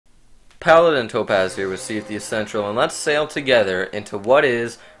Paladin Topaz here with Sea of Thieves Central, and let's sail together into what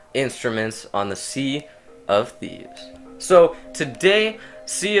is instruments on the Sea of Thieves. So today,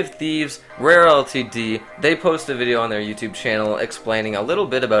 Sea of Thieves, Rare Ltd, they post a video on their YouTube channel explaining a little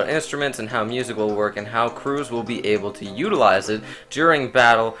bit about instruments and how music will work and how crews will be able to utilize it during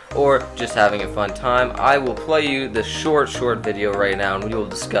battle or just having a fun time. I will play you the short video right now and we will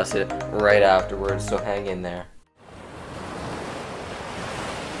discuss it right afterwards, so hang in there.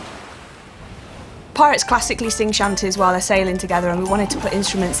 Pirates classically sing shanties while they're sailing together, and we wanted to put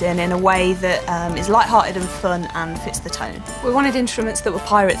instruments in a way that is light-hearted and fun and fits the tone. We wanted instruments that were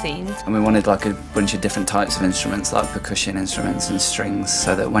pirate themed. And we wanted like a bunch of different types of instruments, like percussion instruments and strings,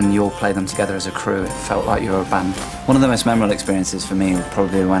 so that when you all play them together as a crew, it felt like you were a band. One of the most memorable experiences for me was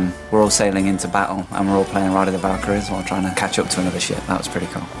probably when we're all sailing into battle and we're all playing Ride of the Valkyries while trying to catch up to another ship. That was pretty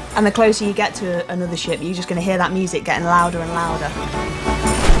cool. And the closer you get to another ship, you're just going to hear that music getting louder and louder.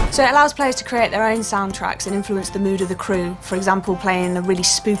 So it allows players to create their own soundtracks and influence the mood of the crew. For example, playing a really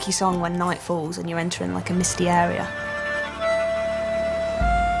spooky song when night falls and you're entering like a misty area.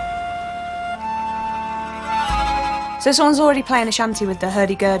 So if someone's already playing a shanty with the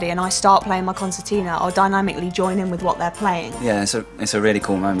hurdy-gurdy and I start playing my concertina, I'll dynamically join in with what they're playing. Yeah, it's a really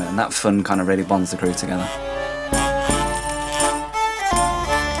cool moment, and that fun kind of really bonds the crew together.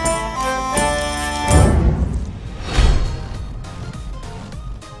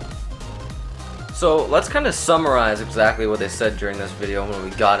 So let's kind of summarize exactly what they said during this video and what we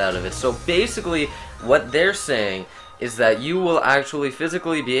got out of it. So basically what they're saying is that you will actually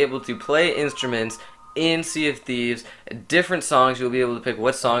physically be able to play instruments in Sea of Thieves, different songs. You'll be able to pick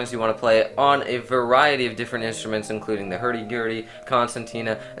what songs you want to play on a variety of different instruments, including the hurdy-gurdy,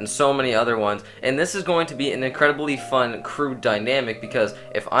 concertina, and so many other ones. And this is going to be an incredibly fun crew dynamic, because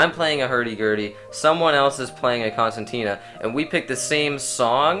if I'm playing a hurdy-gurdy, someone else is playing a concertina, and we pick the same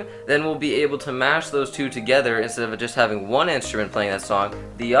song, then we'll be able to mash those two together. Instead of just having one instrument playing that song,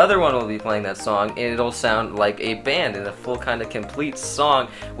 the other one will be playing that song, and it'll sound like a band in a full kind of complete song,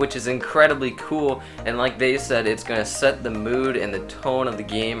 which is incredibly cool. And like they said, it's going to set the mood and the tone of the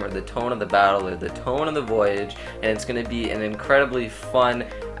game, or the tone of the battle, or the tone of the voyage, and it's going to be an incredibly fun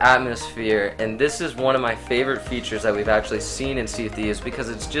atmosphere. And this is one of my favorite features that we've actually seen in Sea of Thieves, because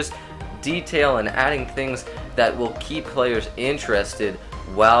it's just detail and adding things that will keep players interested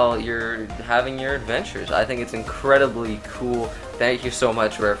while you're having your adventures. I think it's incredibly cool. Thank you so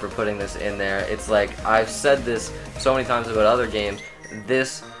much, Rare, for putting this in there. It's like, I've said this so many times about other games,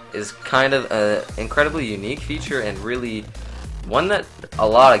 this is kind of an incredibly unique feature, and really one that a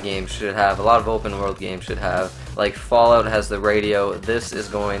lot of games should have, a lot of open world games should have. Like Fallout has the radio. This is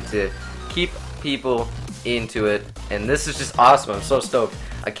going to keep people into it, and this is just awesome. I'm so stoked.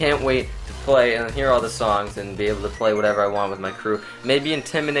 I can't wait to play and hear all the songs and be able to play whatever I want with my crew. Maybe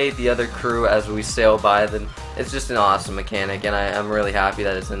intimidate the other crew as we sail by them. It's just an awesome mechanic, and I'm really happy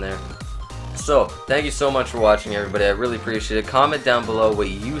that it's in there. So, thank you so much for watching, everybody. I really appreciate it. Comment down below what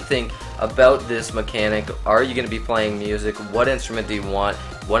you think about this mechanic. Are you going to be playing music? What instrument do you want?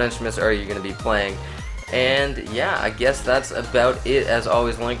 What instruments are you going to be playing? And yeah, I guess that's about it. As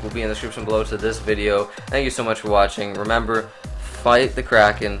always, link will be in the description below to this video. Thank you so much for watching. Remember, fight the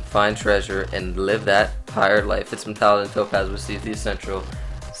Kraken, find treasure, and live that pirate life. It's been Paladin Topaz with Sea of Thieves Central.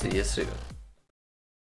 See you soon.